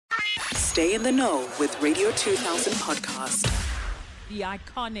Stay in the know with Radio 2000 podcast. The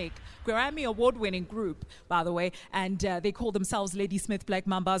iconic Grammy award-winning group, by the way, and they call themselves Ladysmith Black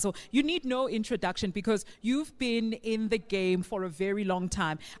Mambazo. You need no introduction because you've been in the game for a very long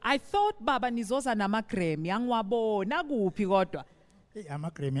time. I thought Baba nizoza nama Grammy angwabo nakuphi kodwa.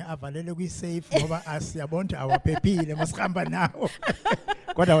 Ama-Grammy avalele kwi-safe ngoba asiyabonda awaphephile masihamba nawo.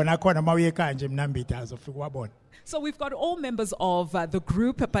 Kodwa wona khona mawuye kanje mnambithazo ufike wabona. So we've got all members of the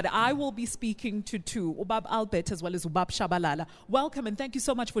group, but I will be speaking to two, Ubab Albert as well as Ubab Shabalala. Welcome and thank you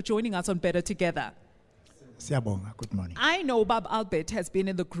so much for joining us on Better Together. Siyabonga, good morning. I know Ubab Albert has been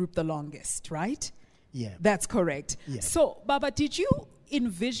in the group the longest, right? Yeah. That's correct. Yeah. So, Baba, did you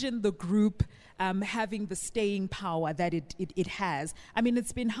envision the group having the staying power that it has? I mean,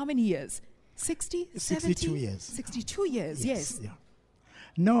 it's been how many years? 60? 62 years. 62 years, yes. Yeah.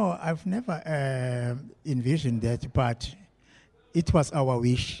 No, I've never envisioned that, but it was our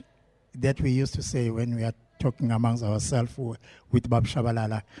wish that we used to say when we are talking amongst ourselves with Bab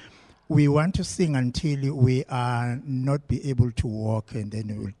Shabalala. We want to sing until we are not be able to walk, and then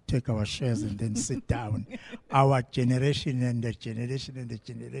we will take our chairs and then sit down. Our generation and the generation and the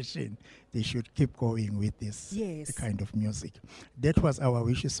generation, they should keep going with this kind of music. That was our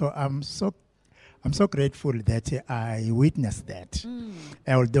wish. So I'm so grateful that I witnessed that.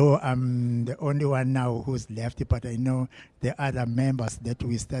 Although I'm the only one now who's left, but I know the other members that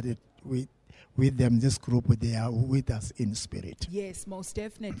we started with them, this group, they are with us in spirit. Yes, most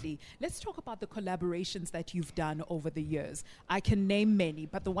definitely. Let's talk about the collaborations that you've done over the years. I can name many,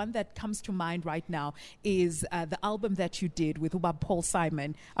 but the one that comes to mind right now is the album that you did with Ubab Paul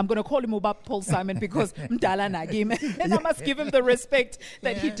Simon. I'm going to call him Ubab Paul Simon because Mdala Nagim, and I must give him the respect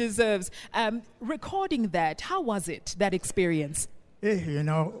that he deserves. Recording that, how was it, that experience? You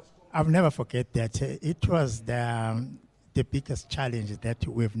know, I'll never forget that. It was the biggest challenge that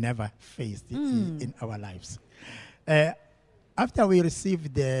we've never faced in our lives. After we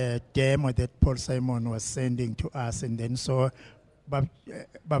received the demo that Paul Simon was sending to us, and then so Bab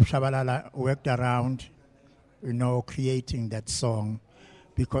Shabalala worked around, creating that song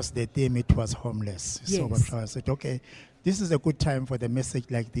because the theme, it was homeless. Yes. So Bab Shabalala said, okay, this is a good time for the message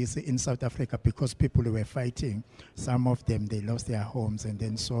like this in South Africa because people were fighting. Some of them, they lost their homes. And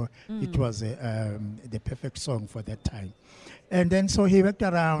then so it was the perfect song for that time. And then so he worked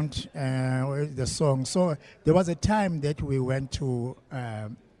around the song. So there was a time that we went to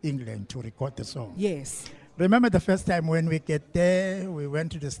England to record the song. Yes. Remember the first time when we get there, we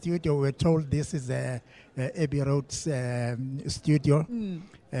went to the studio, we were told this is Abbey Road's studio.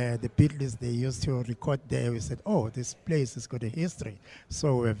 The Beatles, they used to record there. We said, oh, this place has got a history.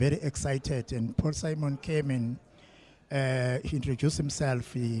 So we were very excited. And Paul Simon came and he introduced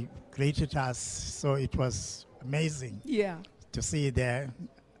himself. He greeted us. So it was amazing to see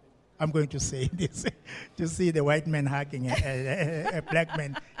I'm going to say this, to see the white man hugging a black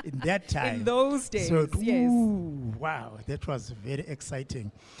man in that time. In those days, so, yes. Ooh, wow, that was very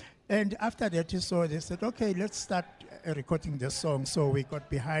exciting. And after that, so they said, okay, let's start recording the song. So we got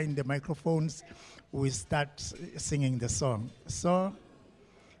behind the microphones. We start singing the song. So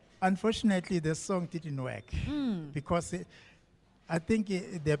unfortunately, the song didn't work because I think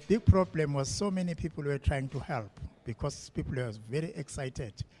the big problem was so many people were trying to help because people were very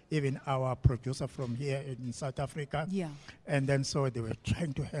excited. Even our producer from here in South Africa. Yeah. And then so they were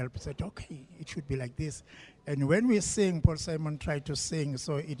trying to help. Said, okay, it should be like this. And when we sing, Paul Simon tried to sing,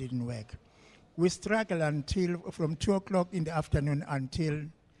 so it didn't work. We struggled from 2 o'clock in the afternoon until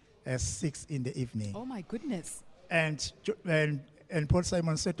 6 in the evening. Oh my goodness. And Paul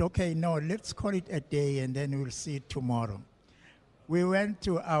Simon said, okay, no, let's call it a day and then we'll see it tomorrow. We went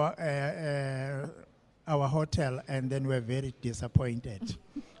to our hotel and then we're very disappointed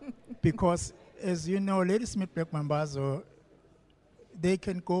because, as you know, Ladysmith Black Mambazo, they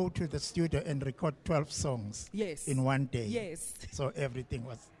can go to the studio and record 12 songs in one day. Yes. So everything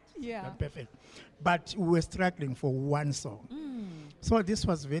was perfect. But we were struggling for one song. So this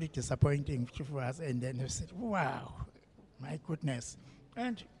was very disappointing for us. And then we said, wow, my goodness.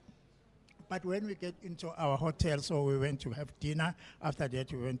 But when we get into our hotel, so we went to have dinner. After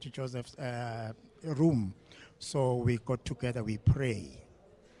that, we went to Joseph's room. So we got together, we pray.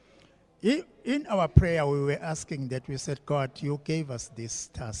 In our prayer, we were asking that we said, God, you gave us this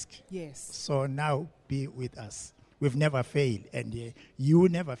task. Yes. So now be with us. We've never failed, and you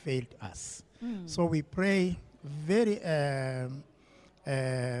never failed us. So we pray very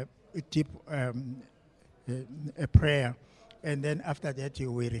deep a prayer. And then after that,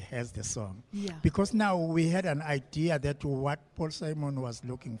 we rehearsed the song. Yeah. Because now we had an idea that what Paul Simon was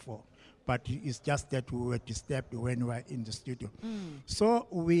looking for. But it's just that we were disturbed when we were in the studio. So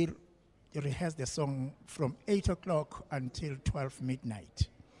we rehearsed the song from 8 o'clock until 12 midnight.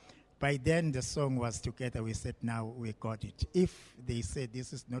 By then, the song was together. We said, now we got it. If they said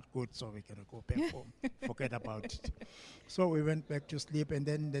this is not good, so we can go back home. Forget about it. So we went back to sleep. And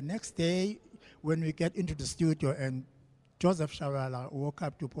then the next day, when we get into the studio, and Joseph Shabalala woke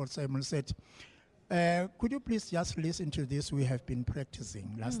up to Paul Simon and said, could you please just listen to this? We have been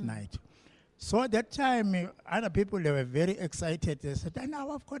practicing last night. So at that time, other people, they were very excited. They said,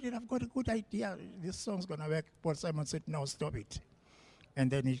 now I've got a good idea. This song's going to work. Paul Simon said, no, stop it. And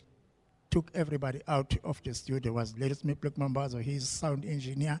then he took everybody out of the studio. It was Ladysmith Mambazo, his sound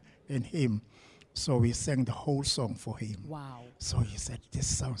engineer, and him. So we sang the whole song for him. Wow. So he said, this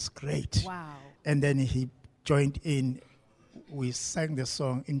sounds great. Wow. And then he joined in. We sang the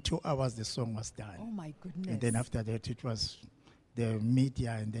song. In 2 hours, the song was done. Oh, my goodness. And then after that, it was the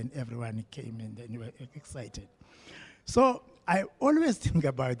media, and then everyone came, and then we were excited. So I always think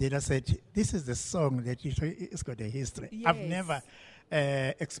about it. I said, this is the song that it's got a history. Yes. I've never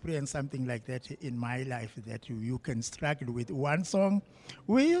experienced something like that in my life, that you can struggle with one song.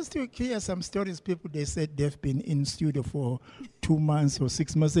 We used to hear some stories. People, they said they've been in studio for 2 months or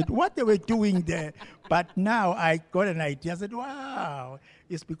 6 months. Said what they were doing there. But now I got an idea. I said, wow,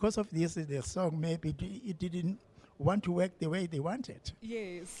 it's because of this, the song, maybe it didn't want to work the way they wanted.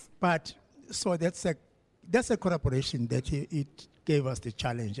 Yes. But so that's a collaboration that it gave us the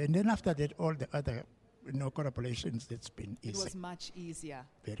challenge. And then after that, all the other collaborations, that's been easy. It was much easier.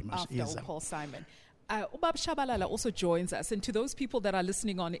 Very much after easier. Paul Simon. Ubab Shabalala also joins us. And to those people that are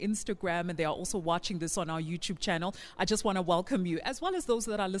listening on Instagram and they are also watching this on our YouTube channel, I just want to welcome you, as well as those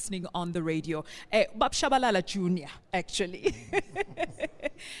that are listening on the radio. Ubab Shabalala Jr., actually.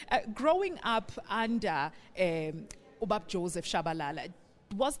 Growing up under Ubab Joseph Shabalala,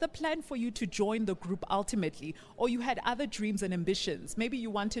 was the plan for you to join the group ultimately, or you had other dreams and ambitions? Maybe you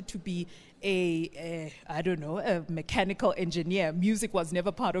wanted to be a mechanical engineer. Music was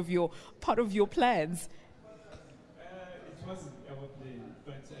never part of your plans. It wasn't our plan,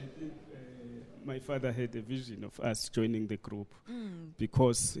 but I think my father had a vision of us joining the group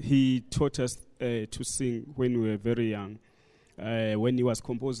because he taught us to sing when we were very young. When he was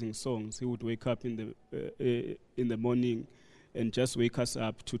composing songs, he would wake up in the morning and just wake us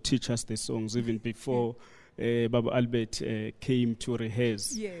up to teach us the songs, even before Baba Albert came to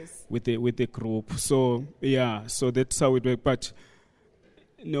rehearse with the group. So so that's how it worked. But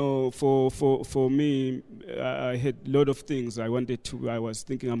for me, I had a lot of things I wanted to. I was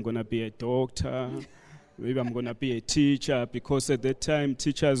thinking I'm gonna be a doctor, maybe I'm gonna be a teacher, because at that time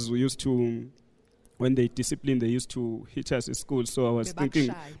teachers used to, when they discipline, they used to hit us at school. So I was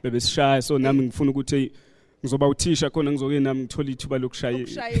thinking, baby shy. So now I'm ngifuna ukuthi ngizoba uthisha khona ngizoke nami ngithola ithuba lokushaya.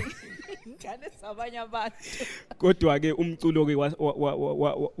 Ngane sabanye abantu. Kodwa ke umculo ke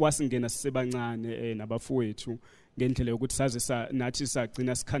wasingena sisebancane nabafowethu ngendlela yokuthi saze nathi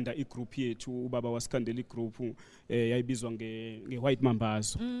sagcina sikhanda igroup yethu. Ubaba wasikhandela igroup yayibizwa nge-White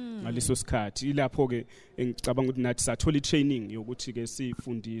Mambazo ngaleso sikhathi. Ilapho ke ngicabanga ukuthi nathi sathola i-training yokuthi ke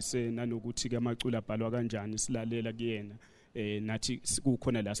sifundise nanokuthi ke amaculo abhalwa kanjani, silalela kuyena. Yeah,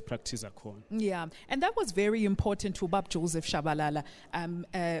 and that was very important to Ubab Joseph Shabalala,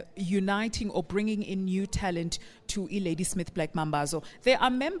 uniting or bringing in new talent to Ladysmith Black Mambazo. There are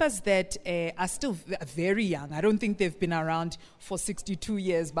members that are still very young. I don't think they've been around for 62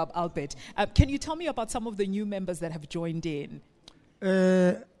 years, Bab Albert. Can you tell me about some of the new members that have joined in?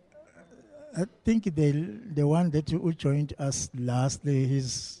 I think the one that joined us lastly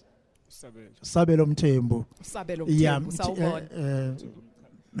is Sabelo Mthembu. Sabelo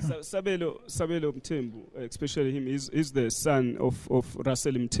Mthembu, especially him, is the son of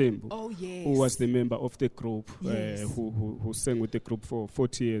Russell Mthembu. Oh, yes. Who was the member of the group, who sang with the group for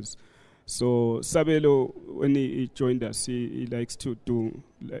 40 years. So Sabelo, when he joined us, he likes to do,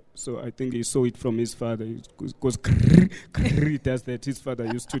 so I think he saw it from his father. Because he does that. His father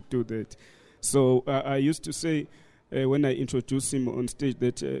used to do that. So I used to say, when I introduce him on stage,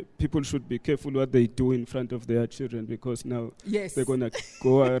 that people should be careful what they do in front of their children, because now they're going to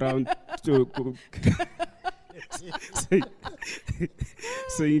go around to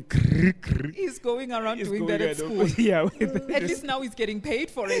saying he's going around doing that at school. At least now he's getting paid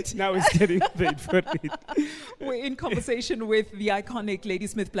for it. Now he's getting paid for it. We're in conversation with the iconic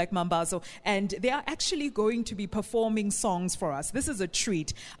Ladysmith Black Mambazo, and they are actually going to be performing songs for us. This is a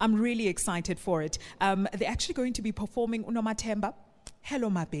treat. I'm really excited for it. They're actually going to be performing Unomathemba, Hello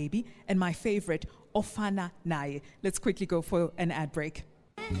My Baby, and my favorite, Ofana Naye. Let's quickly go for an ad break.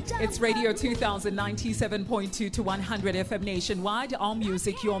 It's Radio 2000, 97.2 to 100 FM nationwide. Our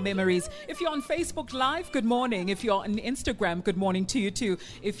music, your memories. If you're on Facebook Live, good morning. If you're on Instagram, good morning to you too.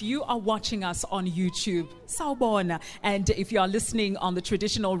 If you are watching us on YouTube, sawubona. And if you are listening on the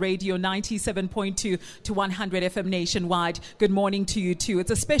traditional radio, 97.2 to 100 FM nationwide, good morning to you too.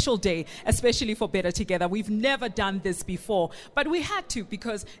 It's a special day, especially for Better Together. We've never done this before, but we had to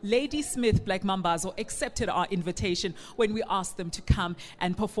because Ladysmith Black Mambazo accepted our invitation when we asked them to come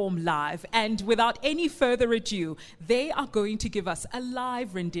and perform live. And without any further ado, they are going to give us a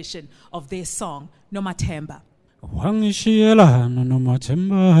live rendition of their song, Nomathemba. Wangishielana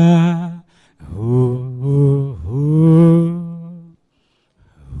nomathemba.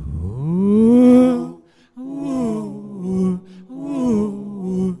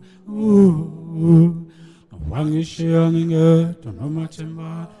 Wangishielana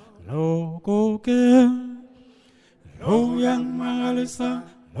nomathemba. Lokoke. Lo yang mangalisa.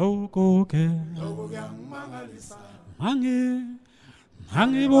 Lokoke. Lo yang mangalisa.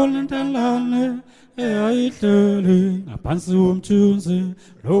 Mangi bolentalane. Aitele ngaphansi umthunzi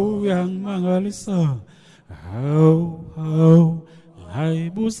lo yang mangalisa how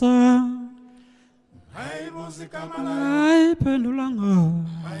hayibusa kamala pendulanga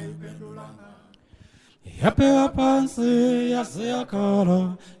yapheka phansi yasiyakhala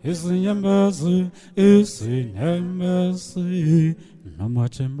isinyembezi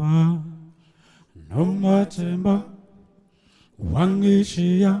nomathemba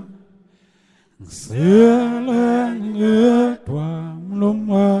wangishiya Selengedwa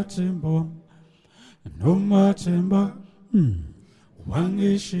nomathemba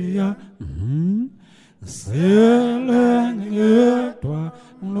wangishiya selengedwa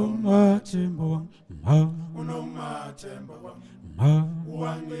nomathemba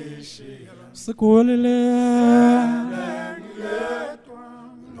wangishiya sikolele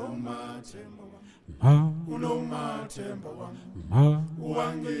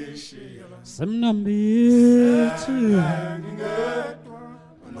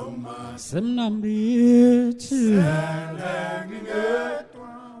Semnambithi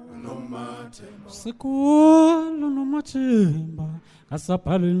Sikolo nomathemba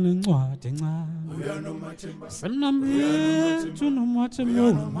asabhalile incwadi encane Semnambithi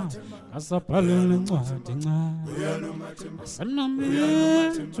nomathemba asabhalile incwadi encane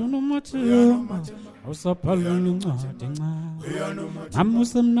Semnambithi nomathemba asabhalile incwadi encane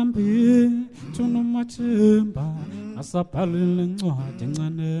Namusemnambithi nomathemba asabhalile incwadi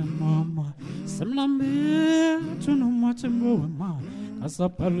encane mama Semnambithi nomathemba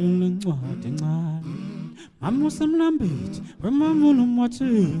asabhalile incwadi encane Mamusemnambithi wemamulu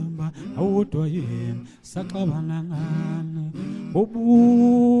mathemba awodwa yena saxabana ngane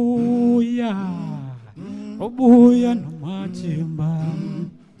obuya nomathemba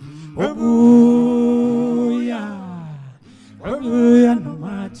obuya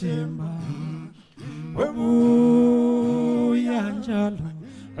nomathemba obuya njalo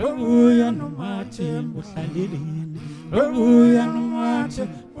obuya nomathemba uhlaleleni obuya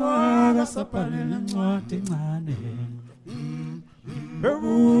nomathemba akasabhalile incwadi encane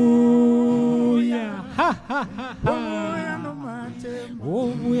obuya obuya nomathemba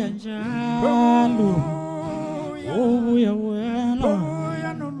obuya njalo obuya wena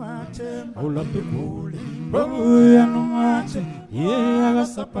obuya nomathemba ulaphephule obuya nomathemba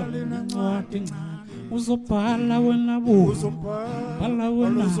akasabhalile incwadi encane uzobhala wena uzobhala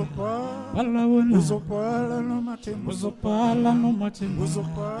wena uzobhala wena uzobhala nomathemba uzobhala nomathemba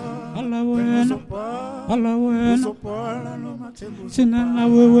uzobhala wena uzobhala wena uzobhala nomathemba thina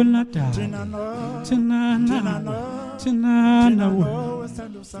nawe wena da thina nawe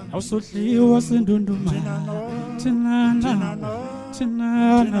awusodliwa sendunduma thina nawe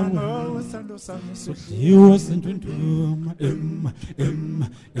sodliwa sendunduma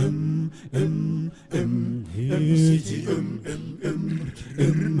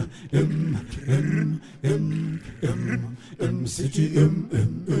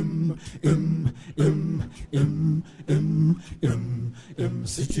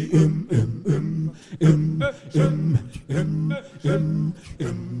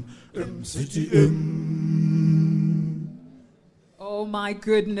Oh my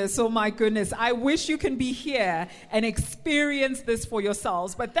goodness, oh my goodness. I wish you can be here and experience this for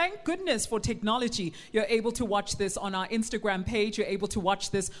yourselves. But thank goodness for technology. You're able to watch this on our Instagram page. You're able to watch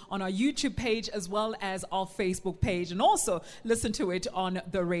this on our YouTube page as well as our Facebook page. And also listen to it on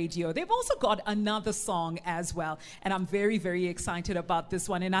the radio. They've also got another song as well. And I'm very, very excited about this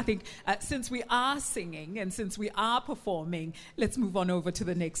one. And I think since we are singing and since we are performing, let's move on over to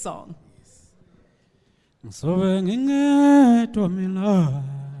the next song. So ngingedwa mina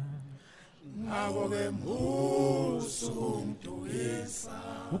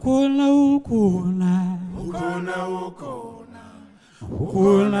ukhona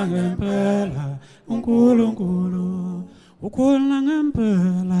ukhona ngempela uNkulunkulu ukhona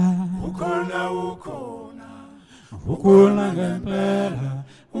ngempela ukhona ngempela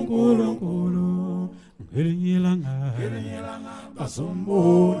uNkulunkulu ngelinye ilanga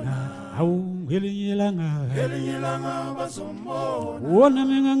bazombona awu ngelinye ilanga wona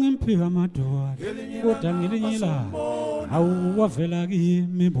mina ngimphika amadoda kodwa ngelinye ilanga awu wavela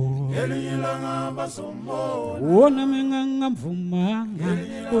kimi bo wona mina ngamvumanga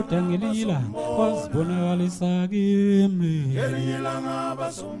kodwa ngelinye ilanga wazibonakalisa kimi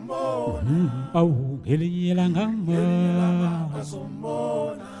awu ngelinye ilanga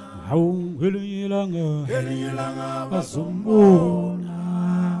awu ngelinye ilanga bazombona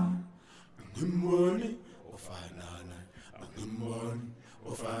Ngimboni ofanana angimboni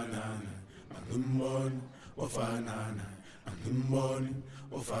ofanana angimboni ofanana angimboni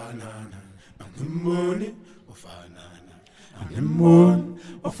ofanana angimboni ofanana angimboni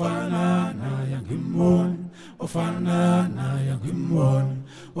ofanana angimboni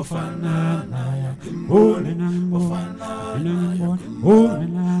ofanana angimboni ofanana angimboni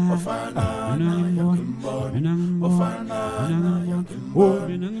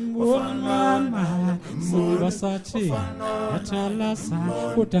basathi yathalasa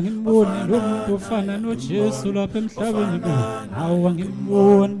kodwa ngimboni lo muntu ofana noJesu lapha emhlabeni hawu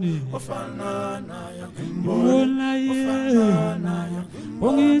ngimboni ngibona yena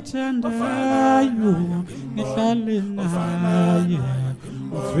ongithandayo ngihlale naye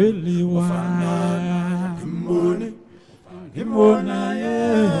uveliwa ngibona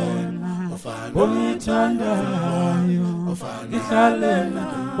yena ongithandayo ngihlale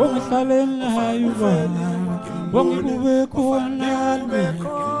naye ongikube khona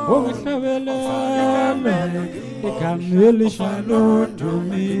ongihlabelele igama elisha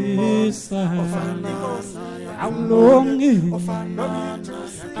lodumisa I'm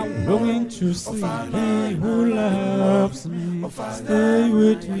longing to see he who loves me stay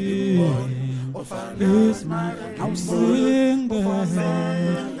with him. He's my, I'll sing the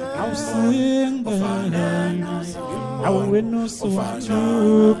hymn, I'll sing the hymn, I will witness to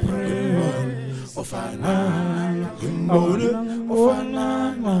praise.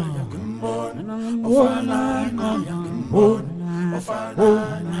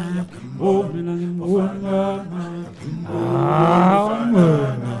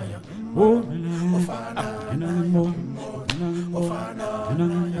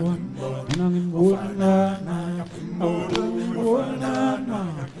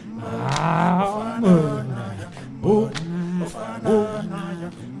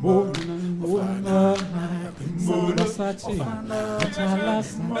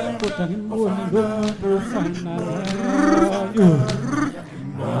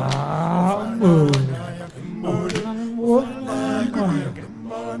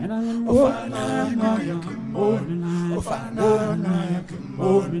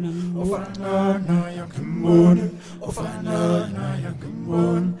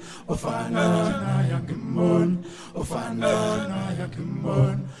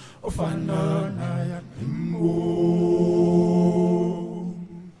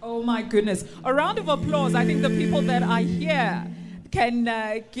 Oh my goodness. A round of applause. I think the people that are here can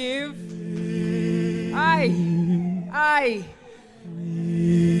give. Aye.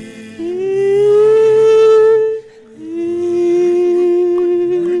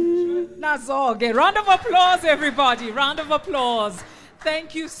 Nazoge. Round of applause, everybody. Round of applause.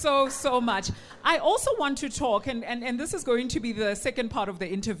 Thank you so much. I also want to talk, and this is going to be the second part of the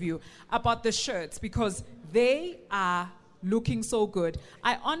interview, about the shirts, because they are looking so good.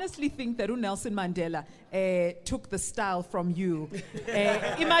 I honestly think that Nelson Mandela took the style from you.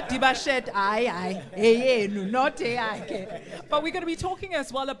 Imadiba shirt, not But we're going to be talking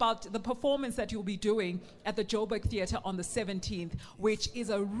as well about the performance that you'll be doing at the Joburg Theatre on the 17th, which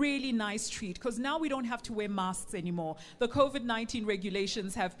is a really nice treat, because now we don't have to wear masks anymore. The COVID-19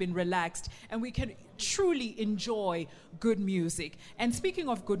 regulations have been relaxed, and we can truly enjoy good music. And speaking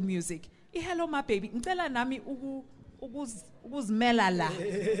of good music, hello my baby, ngicela nami ukuzimela la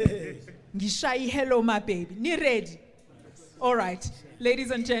ngishaye hello my baby. Ni ready? All right,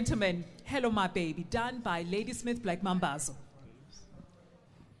 ladies and gentlemen, Hello My Baby, done by Ladysmith like Mambazo.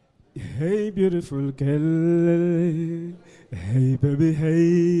 Hey beautiful girl, hey baby,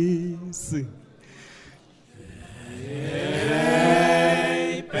 hey sing.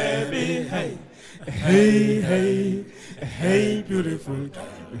 Hey baby, hey, hey, hey, hey beautiful girl,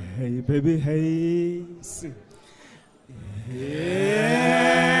 hey baby, hey sing.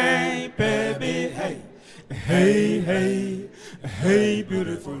 Hey baby, Hey, hey, hey,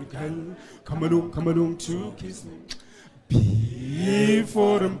 beautiful girl, come along to kiss me.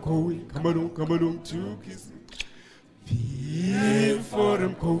 Before I'm going, come along to kiss me. Before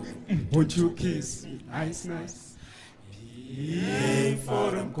I'm going, won't you kiss me? Nice, nice.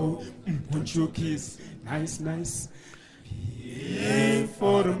 Before I'm going, won't you kiss me? Nice, nice.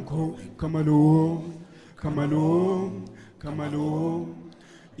 Before I'm going, come along, come along, come along.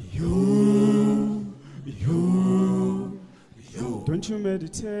 You. Don't you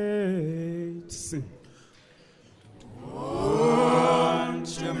meditate? Sing.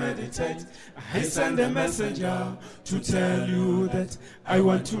 Don't you meditate? I send a messenger to tell you that I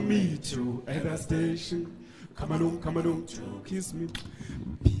want to meet you at the station. Come along to kiss me.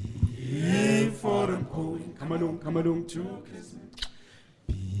 Before I'm going, come along to kiss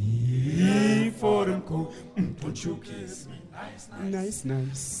me. Before I'm going, don't you kiss me? Nice,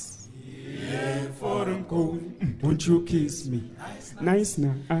 nice. Before I'm going, won't you kiss me? Nice,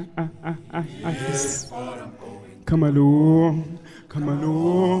 nice. Yes. Come along, come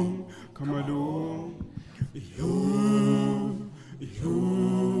along, come along. You.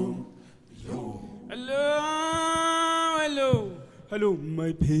 Hello,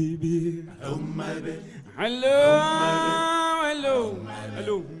 my baby. Hello, my baby. Hello,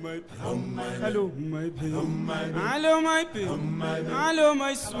 my baby. Hello, my baby. Hello, my baby. Hello,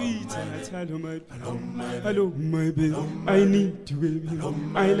 my sweetheart. Hello, my baby. Hello, my baby. I need you, baby.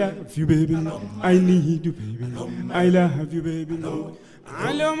 I love you, baby. I need you, baby. I love you, baby.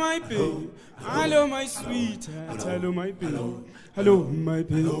 Hello, my baby. Hello, my sweetheart. Hello, my baby. Hello, my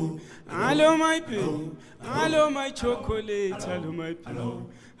baby. Hello, my baby. Hello, my chocolate. Hello, my baby.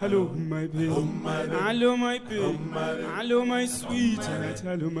 Hello, my baby. Hello, my baby. Hello, my sweetheart.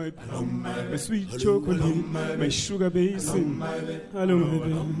 Hello, my sweet chocolate, my sugar basin. Hello, my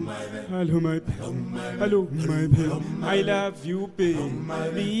baby. Hello, my baby. Hello, my baby. I love you, baby.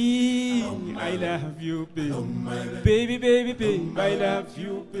 I love you, baby. Baby, baby, baby. I love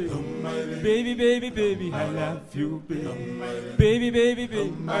you, baby. Baby, baby, baby. I love you, baby. Baby, baby,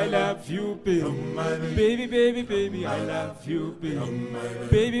 baby. I love you, baby. Baby, baby, baby. I love you, baby.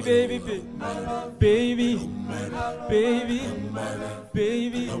 Baby, baby, baby, baby, baby, baby, baby,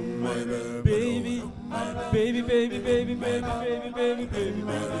 baby, baby, baby, baby, baby, baby, baby, baby, baby,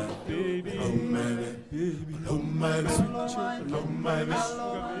 I love you, baby, baby,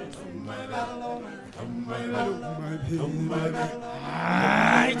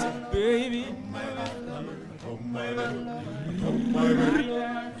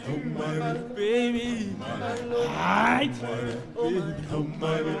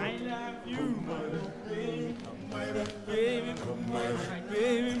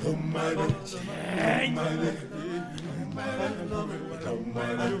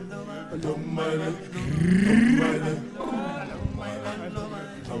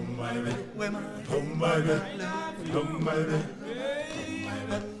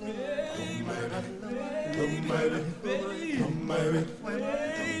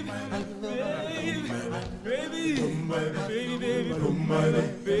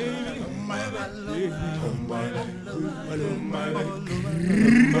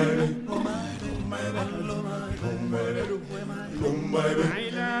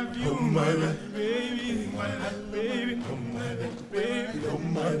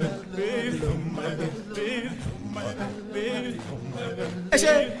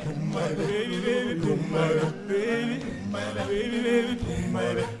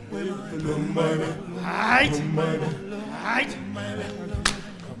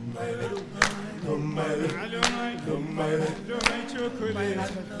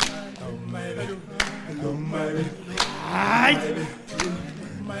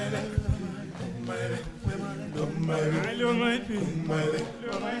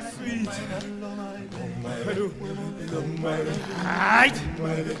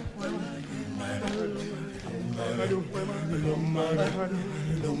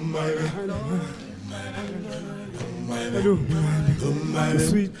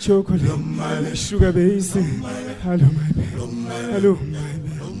 sweet chocolate, sugar basin. Hello, my baby. Hello, my baby.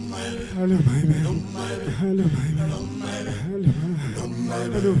 Hello, my baby. Hello, my baby. Hello, my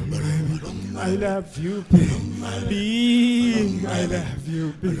baby. I love you, baby. I love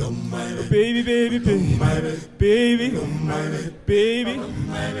you, baby. Baby, baby, baby. Baby, baby, baby,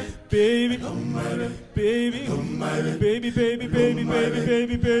 baby, baby, baby, baby, baby, baby, baby, baby, baby, baby, baby,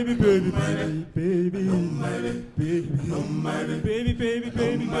 baby, baby,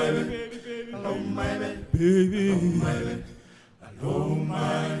 hello,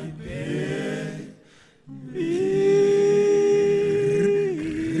 my baby.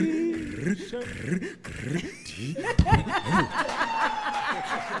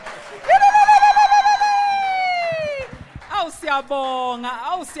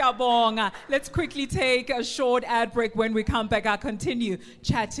 siyabonga. Let's quickly take a short ad break. When we come back, I'll continue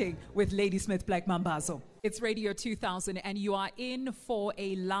chatting with Ladysmith Black Mambazo. It's Radio 2000 and you are in for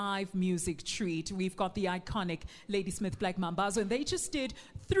a live music treat. We've got the iconic Ladysmith Black Mambazo, and they just did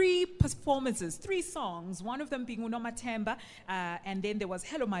 3 performances, 3 songs, one of them being Unoma Temba, and then there was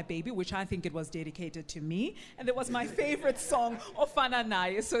Hello My Baby, which I think it was dedicated to me, and there was my favorite song, Ofana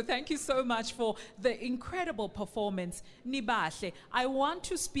Naye. So thank you so much for the incredible performance, Nibahle. I want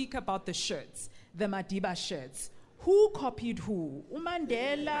to speak about the shirts, the Madiba shirts. Who copied who?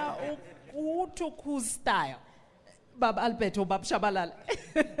 Umandela or who took whose style? Bab Alberto, Bab Shabalala.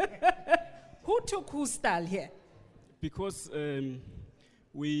 Who took whose style here? Because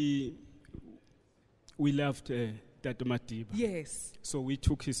we loved Datu Madiba. Yes. So we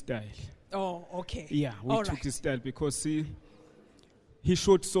took his style. Oh, okay. Yeah, we took his style because he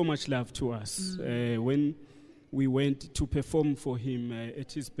showed so much love to us. When we went to perform for him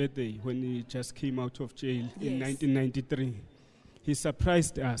at his birthday, when he just came out of jail in 1993, he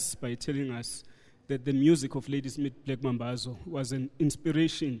surprised us by telling us that the music of Ladysmith Black Mambazo was an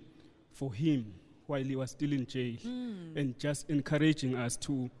inspiration for him while he was still in jail, and just encouraging us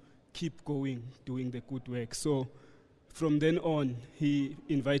to keep going, doing the good work. So from then on, he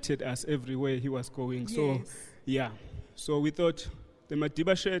invited us everywhere he was going. So, so we thought the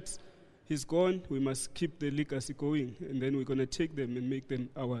Madiba shirts, he's gone, we must keep the legacy going, and then we're going to take them and make them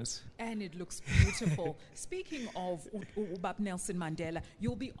ours. And it looks beautiful. Speaking of Ubab Nelson Mandela,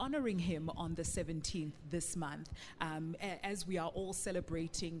 you'll be honoring him on the 17th this month, as we are all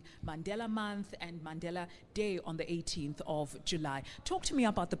celebrating Mandela Month and Mandela Day on the 18th of July. Talk to me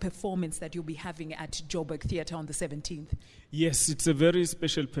about the performance that you'll be having at Joburg Theatre on the 17th. Yes, it's a very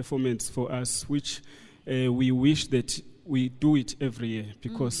special performance for us, which we wish that we do it every year,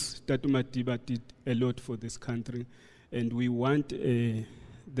 because Datu Madiba did a lot for this country, and we want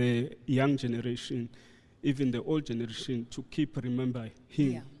the young generation, even the old generation, to keep remembering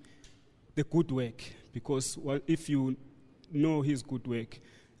him, the good work, because if you know his good work,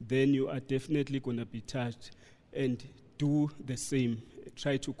 then you are definitely going to be touched and do the same.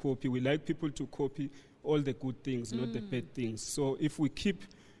 Try to copy. We like people to copy all the good things, not the bad things. So if we keep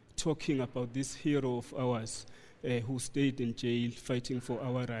talking about this hero of ours, who stayed in jail fighting for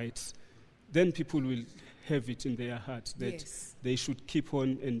our rights, then people will have it in their hearts that they should keep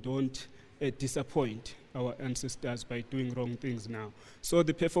on and don't disappoint our ancestors by doing wrong things now. So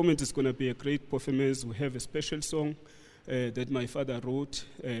the performance is going to be a great performance. We have a special song that my father wrote,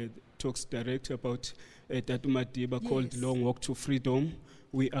 talks directly about Datu Madiba, called Long Walk to Freedom.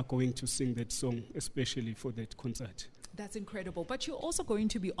 We are going to sing that song especially for that concert. That's incredible. But you're also going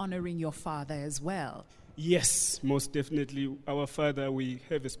to be honoring your father as well. Yes, most definitely. Our father, we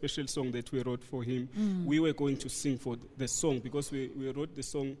have a special song that we wrote for him. We were going to sing for the song because we wrote the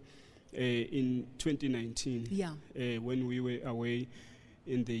song in 2019 when we were away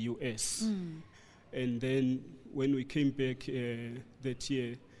in the US. And then when we came back that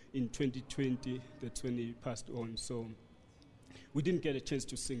year in 2020, that's when he passed on. So we didn't get a chance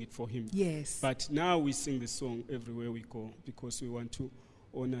to sing it for him. Yes. But now we sing the song everywhere we go because we want to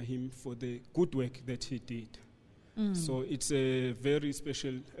honor him for the good work that he did. So it's a very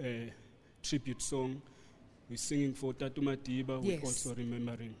special tribute song. We're singing for Datu Madiba. We're also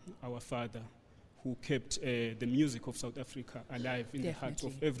remembering our father, who kept the music of South Africa alive in the heart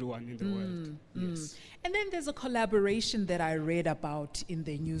of everyone in the world. Yes. And then there's a collaboration that I read about in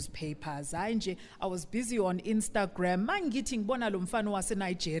the newspapers. I was busy on Instagram. Mangithi ngibona lo mfana wase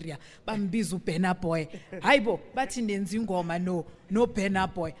Nigeria bambiza uBurna Boy. Hayibo bathi nenza ingoma no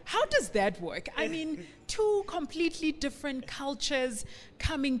Burna Boy. How does that work? I mean, 2 completely different cultures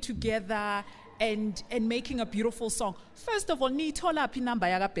coming together and making a beautiful song. First of all, nithola phi number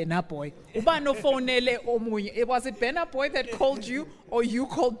yaka Burna Boy. Ubani ofonele omunye. Was it Burna Boy that called you, or you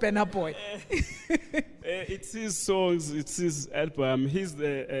called Burna Boy? It's his songs. It's his album. He's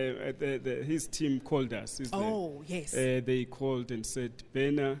his team called us. They called and said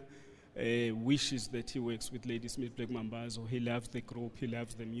Burna wishes that he works with Ladysmith Black Mambazo. He loves the group. He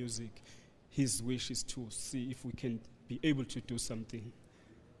loves the music. His wish is to see if we can be able to do something.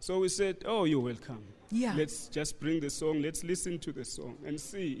 So we said, oh, you're welcome. Yeah. Let's just bring the song. Let's listen to the song and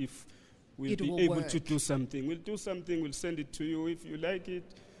see if we'll be able to do something. We'll do something. We'll send it to you. If you like it,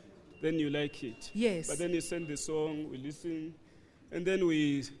 then you like it. Yes. But then you send the song, we listen, and then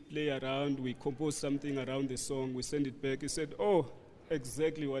we play around. We compose something around the song. We send it back. He said, oh,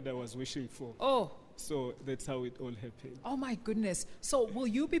 exactly what I was wishing for. Oh. So that's how it all happened. Oh, my goodness. So will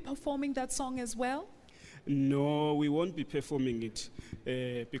you be performing that song as well? No, we won't be performing it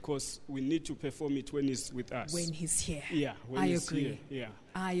because we need to perform it when he's with us. When he's here. Yeah, when he's here. Yeah.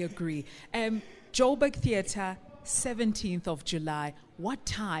 I agree. Joburg Theatre, 17th of July. What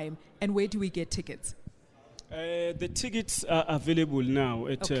time and where do we get tickets? The tickets are available now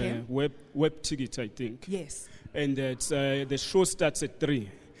at web ticket, I think. Yes. And the show starts at 3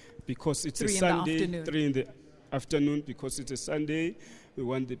 because it's a Sunday. 3 in the afternoon because it's a Sunday. We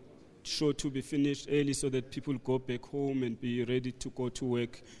want the show to be finished early so that people go back home and be ready to go to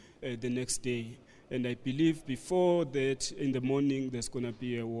work the next day. And I believe before that, in the morning, there's going to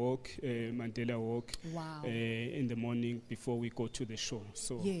be a walk, Mandela Walk, in the morning before we go to the show.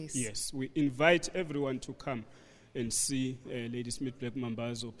 So, yes, we invite everyone to come and see Ladysmith Black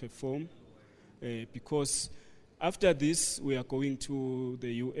Mambazo perform because after this, we are going to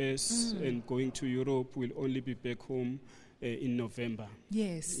the US and going to Europe. We'll only be back home in November.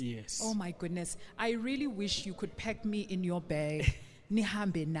 Yes. Yes. Oh, my goodness. I really wish you could pack me in your bag.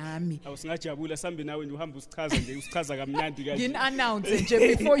 Nihambe nami. Awusingajabula sambe nawe uhambe usichaza nje usichaza kamnandi kanje. Ngin-announce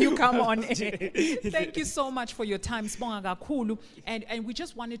nje before you come on air. Thank you so much for your time, Sibonga kakhulu. And we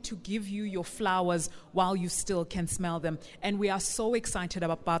just wanted to give you your flowers while you still can smell them. And we are so excited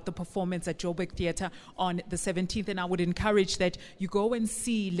about the performance at Joburg Theatre on the 17th. And I would encourage that you go and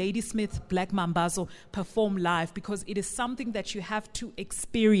see Ladysmith Black Mambazo perform live because it is something that you have to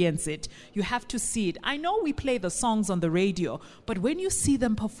experience it. You have to see it. I know we play the songs on the radio, but when you see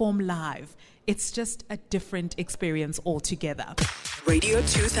them perform live, it's just a different experience altogether. Radio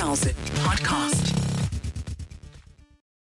 2000 podcast.